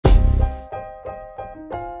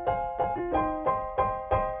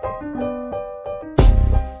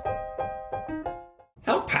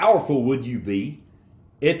powerful would you be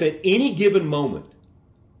if at any given moment,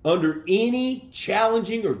 under any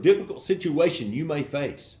challenging or difficult situation you may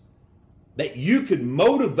face, that you could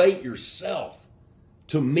motivate yourself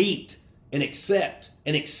to meet and accept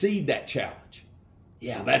and exceed that challenge?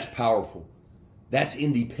 Yeah, that's powerful. That's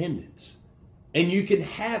independence. And you can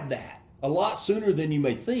have that a lot sooner than you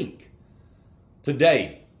may think.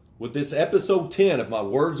 Today, with this episode 10 of my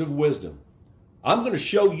Words of Wisdom, I'm going to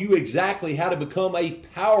show you exactly how to become a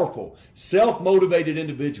powerful, self-motivated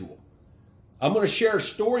individual. I'm going to share a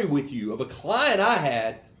story with you of a client I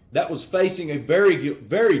had that was facing a very,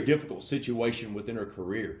 very difficult situation within her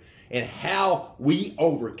career and how we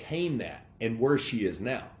overcame that and where she is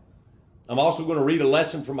now. I'm also going to read a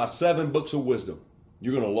lesson from my 7 books of wisdom.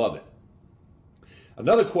 You're going to love it.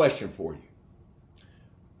 Another question for you.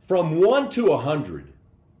 From 1 to 100,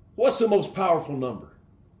 what's the most powerful number?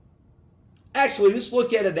 Actually, let's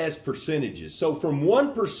look at it as percentages. So from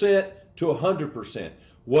 1% to 100%,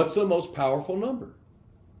 what's the most powerful number?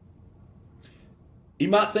 You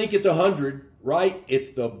might think it's 100, right? It's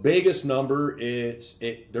the biggest number.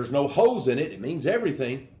 There's no holes in it. It means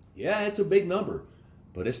everything. Yeah, it's a big number,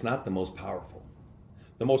 but it's not the most powerful.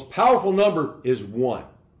 The most powerful number is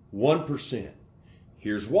 1%.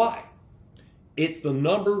 Here's why. It's the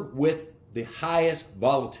number with the highest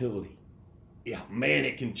volatility. Yeah, man,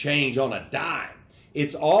 it can change on a dime.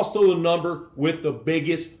 It's also the number with the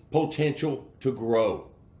biggest potential to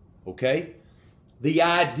grow. Okay? The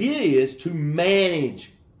idea is to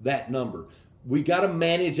manage that number. We got to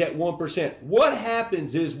manage that 1%. What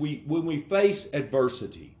happens is when we face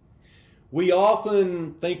adversity, we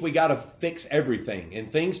often think we got to fix everything,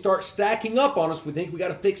 and things start stacking up on us. We think we got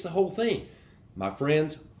to fix the whole thing. My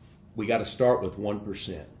friends, we got to start with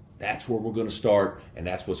 1%. That's where we're going to start, and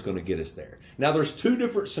that's what's going to get us there. Now, there's 2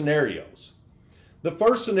 different scenarios. The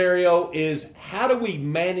first scenario is, how do we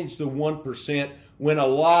manage the 1% when a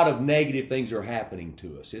lot of negative things are happening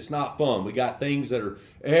to us? It's not fun. We got things that are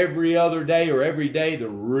every other day or every day, they're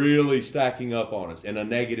really stacking up on us in a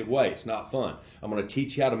negative way. It's not fun. I'm going to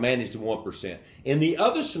teach you how to manage the 1%. In the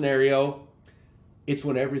other scenario, it's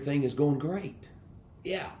when everything is going great.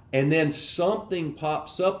 Yeah. And then something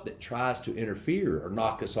pops up that tries to interfere or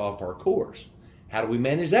knock us off our course. How do we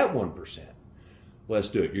manage that 1%? Let's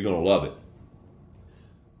do it. You're going to love it.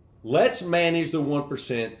 Let's manage the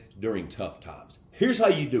 1% during tough times. Here's how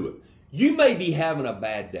you do it. You may be having a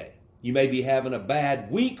bad day. You may be having a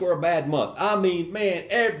bad week or a bad month. I mean, man,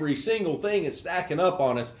 every single thing is stacking up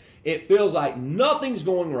on us. It feels like nothing's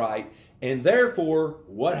going right. And therefore,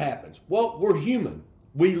 what happens? Well, we're human.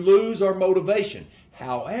 We lose our motivation.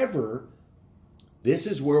 However, this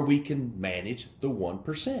is where we can manage the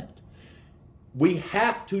 1%. We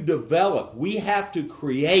have to develop. We have to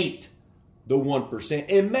create the 1%.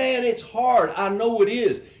 And man, it's hard. I know it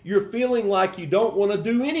is. You're feeling like you don't want to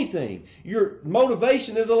do anything. Your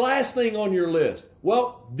motivation is the last thing on your list.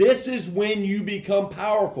 Well, this is when you become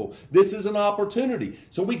powerful. This is an opportunity.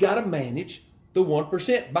 So we got to manage the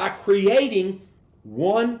 1% by creating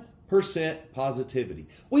 1% positivity.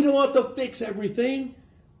 We don't have to fix everything.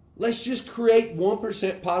 Let's just create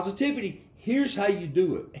 1% positivity. Here's how you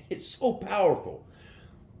do it. It's so powerful.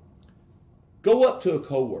 Go up to a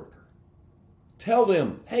coworker. Tell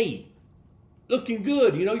them, hey, looking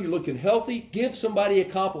good. You know, you're looking healthy. Give somebody a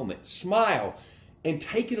compliment. Smile and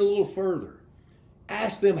take it a little further.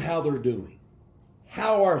 Ask them how they're doing.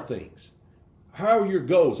 How are things? How are your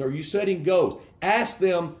goals? Are you setting goals? Ask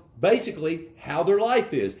them basically how their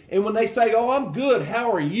life is. And when they say, oh, I'm good,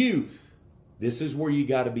 how are you? This is where you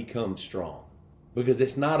got to become strong, because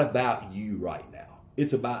it's not about you right now.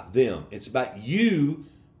 It's about them. It's about you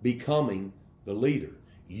becoming the leader,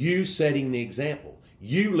 you setting the example,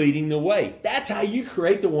 you leading the way. That's how you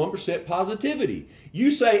create the 1% positivity.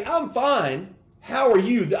 You say, I'm fine. How are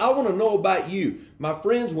you? I want to know about you. My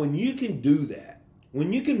friends, when you can do that,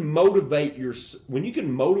 when you can motivate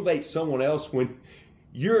someone else, when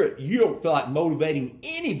you don't feel like motivating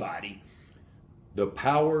anybody, the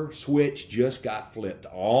power switch just got flipped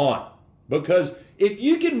on. Because if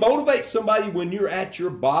you can motivate somebody when you're at your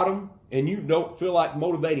bottom and you don't feel like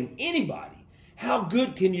motivating anybody, how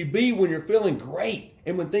good can you be when you're feeling great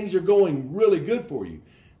and when things are going really good for you?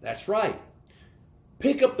 That's right.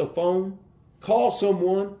 Pick up the phone, call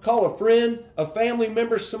someone, call a friend, a family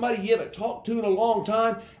member, somebody you haven't talked to in a long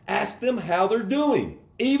time. Ask them how they're doing,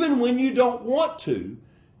 even when you don't want to.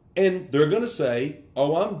 And they're going to say,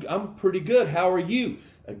 oh, I'm pretty good. How are you?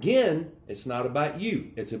 Again, it's not about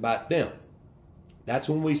you. It's about them. That's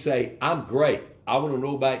when we say, I'm great. I want to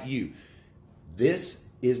know about you. This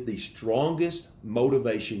is the strongest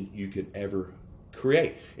motivation you could ever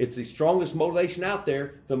create. It's the strongest motivation out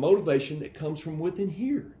there, the motivation that comes from within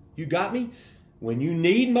here. You got me? When you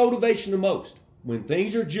need motivation the most, when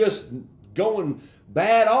things are just going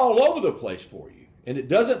bad all over the place for you, and it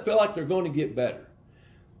doesn't feel like they're going to get better,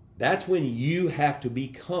 that's when you have to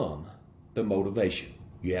become the motivation.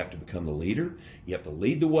 You have to become the leader. You have to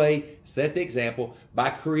lead the way, set the example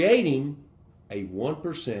by creating a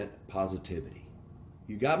 1% positivity.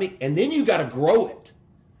 You got me? And then you got to grow it.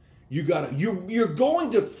 You're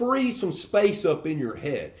going to free some space up in your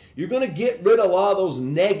head. You're going to get rid of a lot of those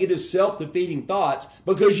negative, self-defeating thoughts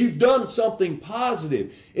because you've done something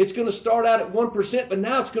positive. It's going to start out at 1%, but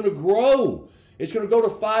now it's going to grow. It's going to go to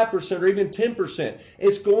 5% or even 10%.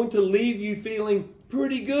 It's going to leave you feeling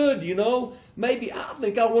pretty good, Maybe I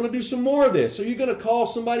think I want to do some more of this. So you're going to call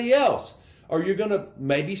somebody else. Or you're going to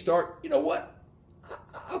maybe start,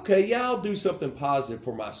 okay, yeah, I'll do something positive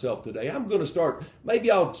for myself today.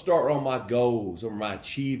 Maybe I'll start on my goals or my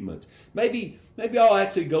achievements. Maybe I'll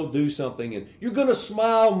actually go do something, and you're going to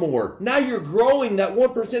smile more. Now you're growing that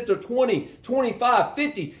 1% to 20, 25,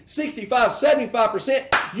 50, 65,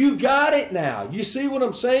 75%. You got it now. You see what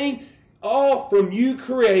I'm saying? All from you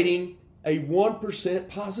creating a 1%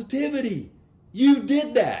 positivity. You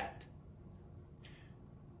did that.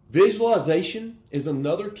 Visualization is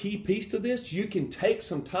another key piece to this. You can take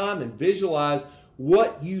some time and visualize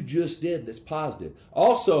what you just did that's positive.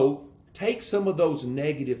 Also, take some of those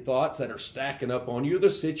negative thoughts that are stacking up on you, the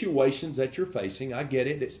situations that you're facing. I get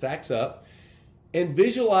it, it stacks up. And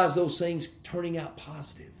visualize those things turning out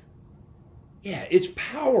positive. Yeah, it's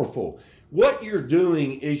powerful. What you're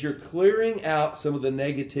doing is you're clearing out some of the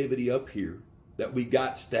negativity up here that we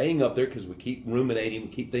got staying up there because we keep ruminating, we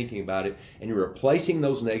keep thinking about it, and you're replacing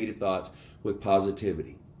those negative thoughts with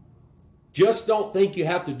positivity. Just don't think you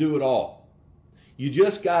have to do it all. You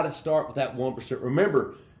just got to start with that 1%.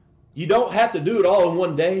 Remember, you don't have to do it all in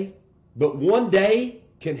one day, but one day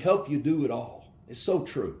can help you do it all. It's so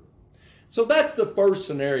true. So that's the first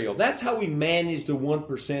scenario. That's how we manage the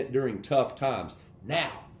 1% during tough times.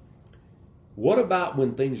 Now, what about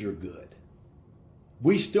when things are good?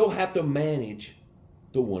 We still have to manage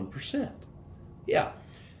the 1%. Yeah.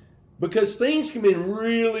 Because things can be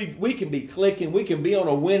we can be clicking. We can be on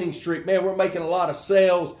a winning streak. Man, we're making a lot of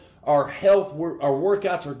sales. Our health, our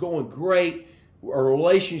workouts are going great. Our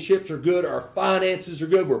relationships are good. Our finances are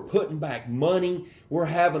good. We're putting back money. We're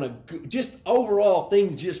having just overall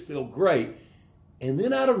things just feel great. And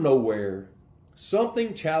then out of nowhere,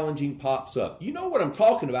 something challenging pops up. You know what I'm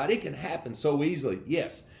talking about. It can happen so easily.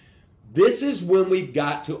 Yes. This is when we've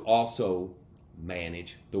got to also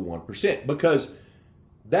manage the 1%, because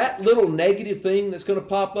that little negative thing that's going to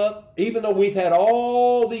pop up, even though we've had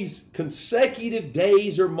all these consecutive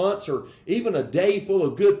days or months or even a day full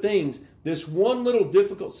of good things, this one little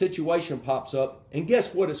difficult situation pops up, and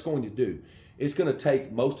guess what it's going to do? It's going to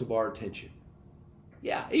take most of our attention.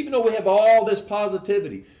 Yeah, even though we have all this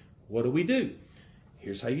positivity, what do?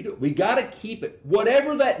 Here's how you do it. We got to keep it.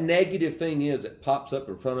 Whatever that negative thing is that pops up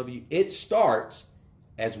in front of you, it starts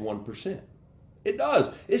as 1%. It does.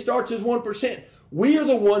 It starts as 1%. We are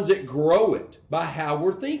the ones that grow it by how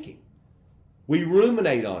we're thinking. We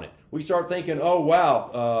ruminate on it. We start thinking, oh,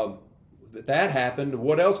 wow, that happened.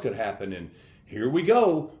 What else could happen? And here we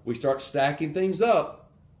go. We start stacking things up.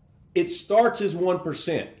 It starts as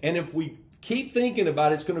 1%. And if we keep thinking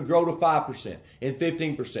about it, it's going to grow to 5% and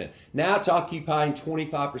 15%. Now it's occupying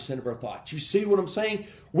 25% of our thoughts. You see what I'm saying?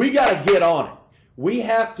 We got to get on it. We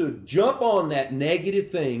have to jump on that negative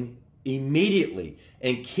thing immediately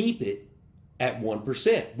and keep it at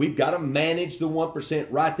 1%. We've got to manage the 1%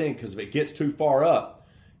 right then, because if it gets too far up,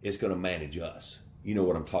 it's going to manage us. You know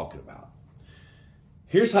what I'm talking about.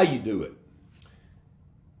 Here's how you do it.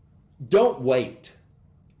 Don't wait.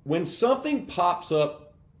 When something pops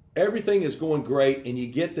up, everything is going great, and you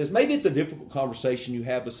get this. Maybe it's a difficult conversation you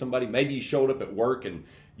have with somebody. Maybe you showed up at work and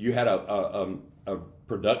you had a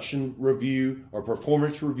production review or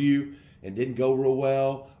performance review and didn't go real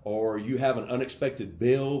well, or you have an unexpected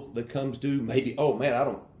bill that comes due. Maybe, oh man, I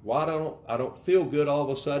don't feel good all of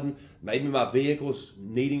a sudden. Maybe my vehicle's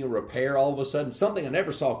needing a repair all of a sudden. Something I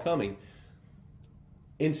never saw coming.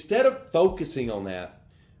 Instead of focusing on that,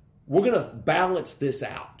 we're going to balance this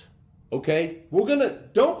out. Okay?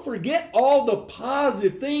 Don't forget all the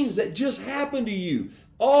positive things that just happened to you.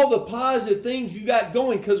 All the positive things you got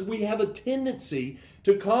going, because we have a tendency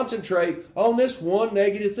to concentrate on this one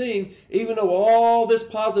negative thing, even though all this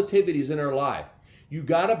positivity is in our life. You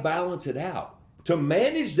got to balance it out. To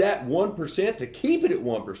manage that 1%, to keep it at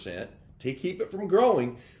 1%, to keep it from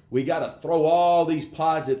growing, We got to throw all these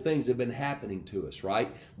positive things that have been happening to us,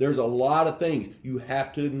 right? There's a lot of things. You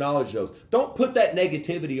have to acknowledge those. Don't put that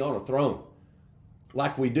negativity on a throne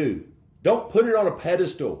like we do. Don't put it on a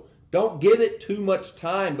pedestal. Don't give it too much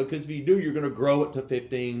time, because if you do, you're going to grow it to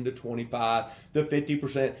 15, to 25, to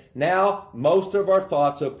 50%. Now, most of our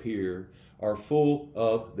thoughts up here are full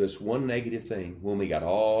of this one negative thing when we got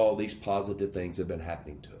all these positive things that have been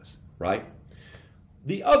happening to us, right?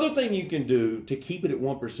 The other thing you can do to keep it at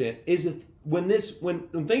 1% is when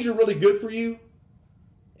things are really good for you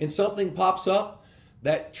and something pops up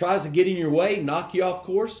that tries to get in your way, knock you off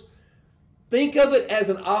course, think of it as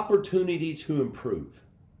an opportunity to improve.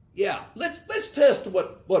 Yeah, let's test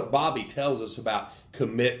what Bobby tells us about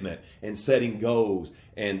commitment and setting goals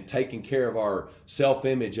and taking care of our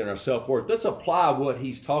self-image and our self-worth. Let's apply what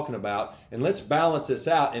he's talking about, and let's balance this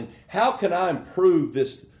out. And how can I improve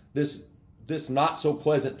this not so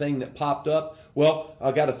pleasant thing that popped up? Well,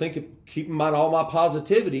 I got to keep in mind all my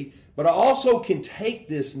positivity, but I also can take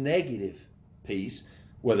this negative piece,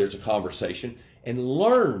 whether it's a conversation, and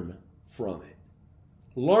learn from it.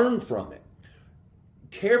 Learn from it.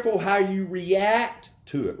 Careful how you react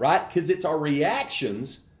to it, right? Because it's our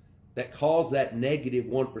reactions that cause that negative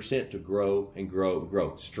 1% to grow and grow and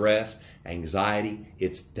grow. Stress, anxiety,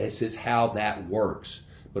 this is how that works.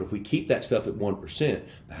 But if we keep that stuff at 1%,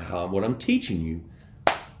 what I'm teaching you,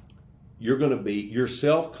 your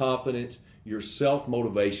self-confidence, your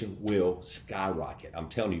self-motivation will skyrocket. I'm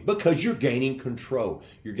telling you, because you're gaining control.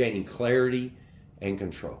 You're gaining clarity and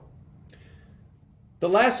control. The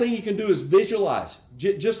last thing you can do is visualize.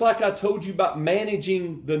 Just like I told you about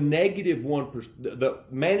managing the negative 1%,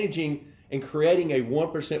 managing and creating a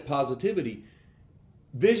 1% positivity,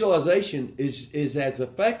 visualization is as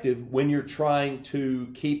effective when you're trying to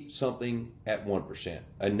keep something at 1%,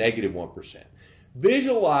 a negative 1%.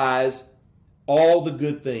 Visualize all the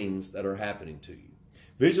good things that are happening to you.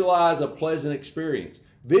 Visualize a pleasant experience.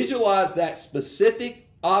 Visualize that specific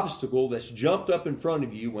obstacle that's jumped up in front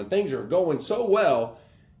of you when things are going so well,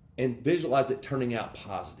 and visualize it turning out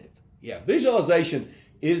positive. Yeah, visualization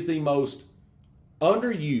is the most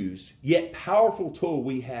underused yet powerful tool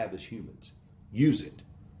we have as humans. Use it.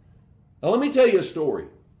 Now let me tell you a story.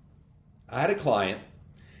 I had a client.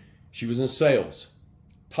 She was in sales,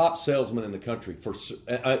 top salesman in the country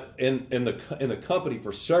in the company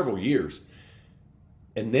for several years,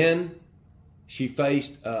 and then she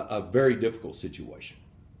faced a very difficult situation.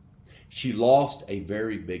 She lost a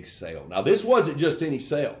very big sale. Now, this wasn't just any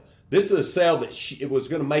sale. This is a sale that it was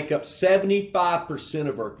going to make up 75%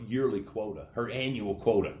 of her yearly quota, her annual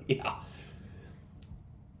quota. Yeah.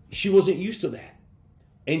 She wasn't used to that.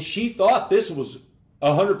 And she thought this was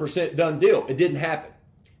a 100% done deal. It didn't happen.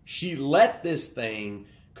 She let this thing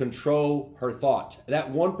control her thoughts.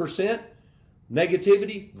 That 1%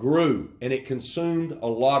 negativity grew, and it consumed a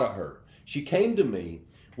lot of her. She came to me.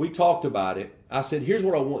 We talked about it. I said, here's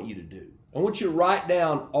what I want you to do. I want you to write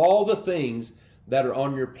down all the things that are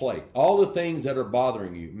on your plate, all the things that are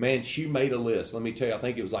bothering you. Man, she made a list. Let me tell you, I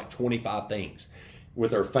think it was like 25 things.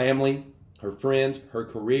 With her family, her friends, her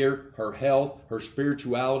career, her health, her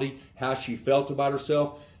spirituality, how she felt about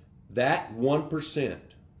herself. That 1%,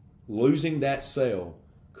 losing that sale,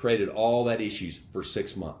 created all that issues for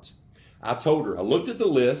 6 months. I told her, I looked at the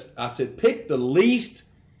list. I said, pick the least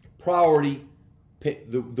priority.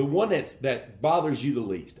 Pick the one that bothers you the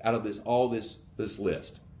least out of this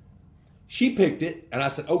list. She picked it, and I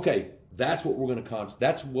said, okay, that's what we're going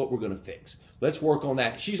to fix. Let's work on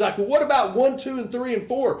that. She's like, well, what about 1, 2, and 3, and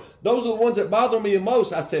 4? Those are the ones that bother me the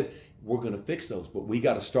most. I said, we're going to fix those, but we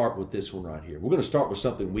got to start with this one right here. We're going to start with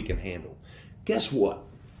something we can handle. Guess what?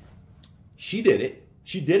 She did it.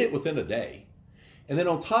 She did it within a day. And then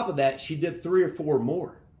on top of that, she did 3 or 4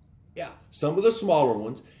 more. Yeah, some of the smaller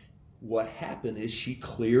ones. What happened is she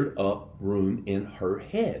cleared up room in her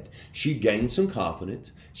head. She gained some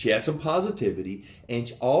confidence. She had some positivity.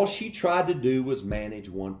 And all she tried to do was manage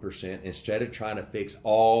 1% instead of trying to fix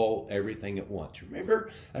everything at once. Remember?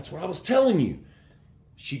 That's what I was telling you.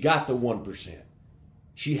 She got the 1%.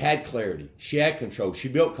 She had clarity. She had control. She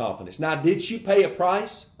built confidence. Now, did she pay a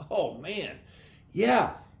price? Oh, man.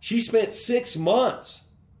 Yeah. She spent 6 months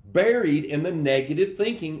buried in the negative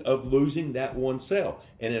thinking of losing that one sale.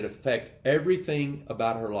 And it affected everything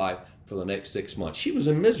about her life for the next 6 months. She was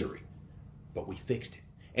in misery, but we fixed it.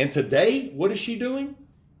 And today, what is she doing?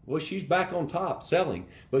 Well, she's back on top selling,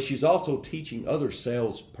 but she's also teaching other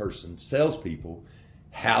salespeople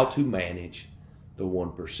how to manage the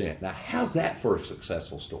 1%. Now, how's that for a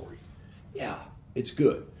successful story? Yeah, it's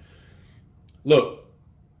good. Look,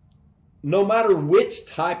 no matter which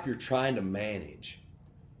type you're trying to manage,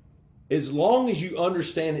 as long as you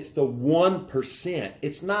understand it's the 1%,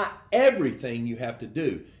 it's not everything you have to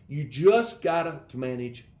do. You just got to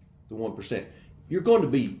manage the 1%. You're going to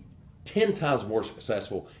be 10 times more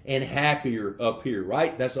successful and happier up here,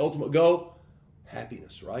 right? That's the ultimate goal.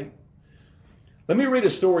 Happiness, right? Let me read a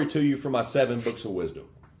story to you from my 7 books of wisdom.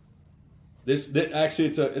 This actually,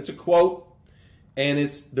 it's a quote, and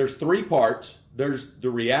there's 3 parts. There's the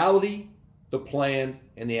reality, the plan,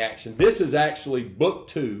 and the action. This is actually book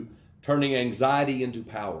 2, Turning Anxiety into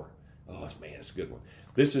Power. Oh, man, it's a good one.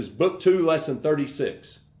 This is book 2, lesson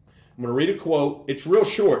 36. I'm going to read a quote. It's real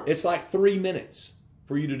short. It's like 3 minutes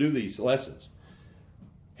for you to do these lessons.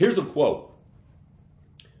 Here's the quote.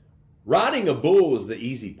 Riding a bull is the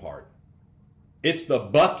easy part. It's the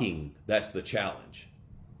bucking that's the challenge.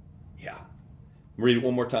 Yeah. Read it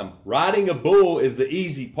one more time. Riding a bull is the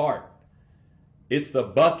easy part. It's the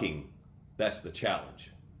bucking that's the challenge.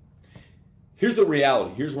 Here's the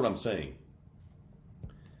reality. Here's what I'm saying.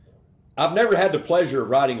 I've never had the pleasure of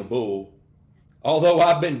riding a bull, although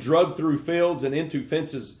I've been drugged through fields and into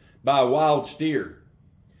fences by a wild steer.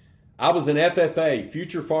 I was an FFA,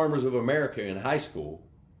 Future Farmers of America, in high school,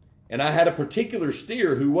 and I had a particular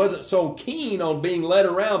steer who wasn't so keen on being led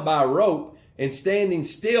around by a rope and standing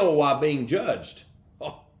still while being judged.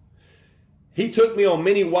 Oh. He took me on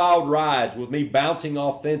many wild rides with me bouncing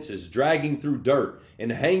off fences, dragging through dirt,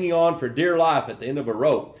 and hanging on for dear life at the end of a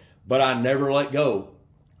rope, but I never let go.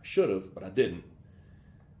 I should have, but I didn't.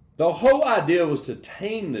 The whole idea was to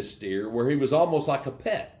tame this steer where he was almost like a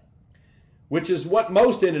pet, which is what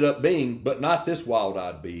most ended up being, but not this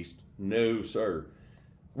wild-eyed beast. No, sir.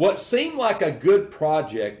 What seemed like a good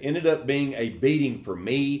project ended up being a beating for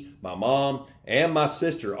me, my mom, and my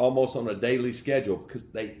sister almost on a daily schedule because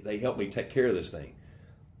they helped me take care of this thing.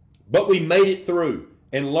 But we made it through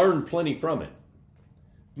and learned plenty from it.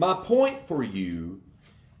 My point for you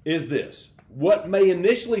is this. What may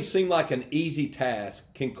initially seem like an easy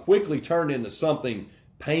task can quickly turn into something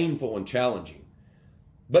painful and challenging.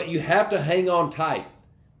 But you have to hang on tight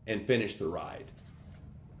and finish the ride.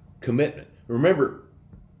 Commitment. Remember,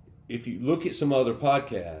 if you look at some other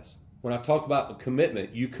podcasts, when I talk about the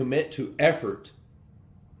commitment, you commit to effort,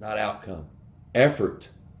 not outcome. Effort,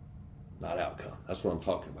 not outcome. That's what I'm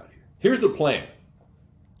talking about here. Here's the plan.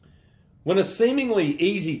 When a seemingly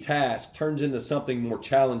easy task turns into something more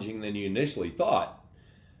challenging than you initially thought,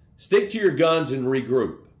 stick to your guns and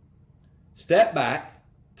regroup. Step back,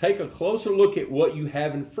 take a closer look at what you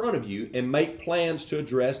have in front of you, and make plans to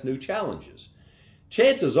address new challenges.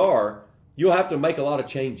 Chances are you'll have to make a lot of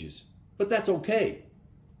changes, but that's okay.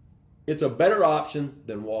 It's a better option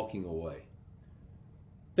than walking away.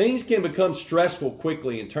 Things can become stressful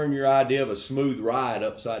quickly and turn your idea of a smooth ride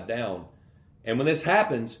upside down. And when this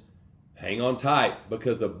happens, hang on tight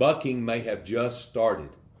because the bucking may have just started.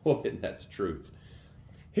 Well, isn't that the truth?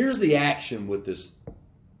 Here's the action with this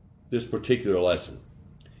particular lesson.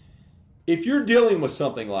 If you're dealing with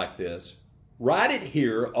something like this, write it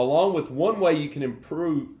here along with one way you can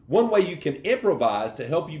improvise to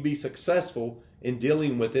help you be successful in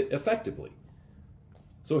dealing with it effectively.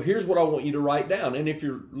 So here's what I want you to write down. And if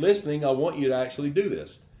you're listening, I want you to actually do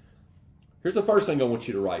this. Here's the first thing I want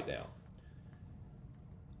you to write down.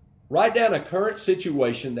 Write down a current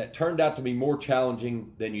situation that turned out to be more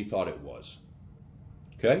challenging than you thought it was.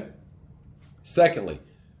 Okay? Secondly,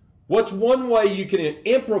 what's one way you can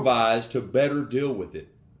improvise to better deal with it?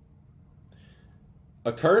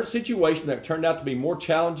 A current situation that turned out to be more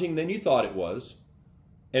challenging than you thought it was,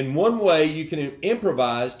 and one way you can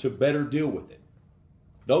improvise to better deal with it.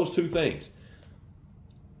 Those 2 things.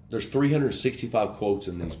 There's 365 quotes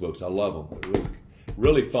in these books. I love them. They're really,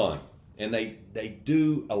 really fun. And they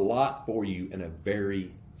do a lot for you in a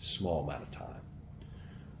very small amount of time.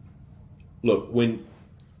 Look, when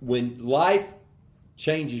life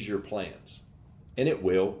changes your plans, and it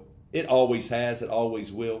will, it always has, it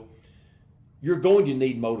always will, you're going to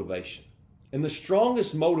need motivation. And the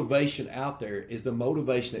strongest motivation out there is the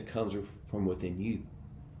motivation that comes from within you.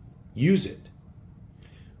 Use it.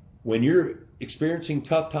 When you're experiencing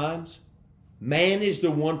tough times, manage the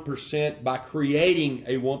 1% by creating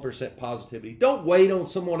a 1% positivity. Don't wait on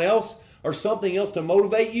someone else or something else to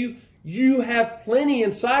motivate you. You have plenty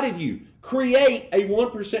inside of you. Create a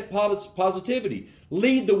 1% positivity.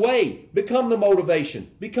 Lead the way. Become the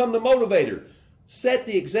motivation. Become the motivator. Set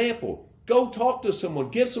the example. Go talk to someone.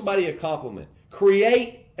 Give somebody a compliment.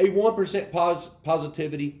 Create a 1%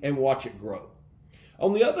 positivity and watch it grow.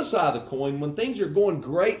 On the other side of the coin, when things are going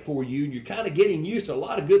great for you and you're kind of getting used to a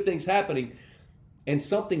lot of good things happening and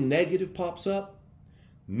something negative pops up,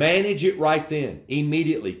 manage it right then,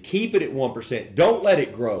 immediately. Keep it at 1%. Don't let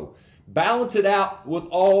it grow. Balance it out with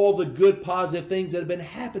all the good, positive things that have been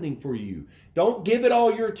happening for you. Don't give it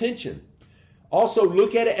all your attention. Also,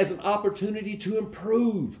 look at it as an opportunity to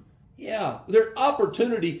improve. Yeah, their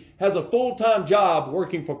opportunity has a full-time job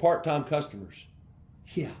working for part-time customers.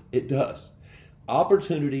 Yeah, it does.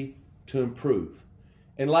 Opportunity to improve.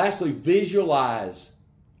 And lastly, visualize.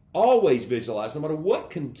 Always visualize, no matter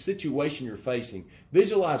what situation you're facing,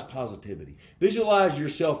 visualize positivity. Visualize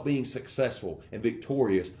yourself being successful and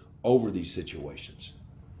victorious over these situations.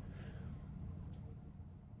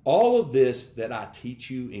 All of this that I teach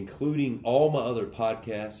you, including all my other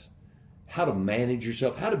podcasts, how to manage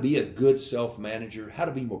yourself, how to be a good self-manager, how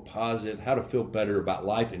to be more positive, how to feel better about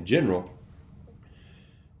life in general,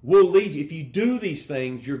 will lead you. If you do these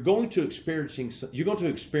things, you're going to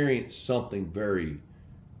experience something very,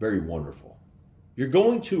 very wonderful. You're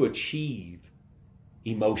going to achieve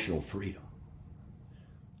emotional freedom.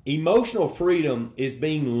 Emotional freedom is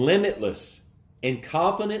being limitless in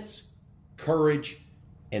confidence, courage,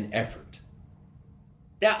 and effort.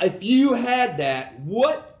 Now, if you had that,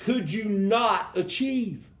 what could you not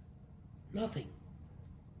achieve? Nothing.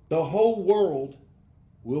 The whole world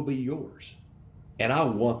will be yours. And I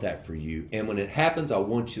want that for you. And when it happens, I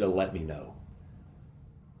want you to let me know.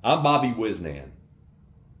 I'm Bobby Wisnan.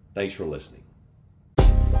 Thanks for listening.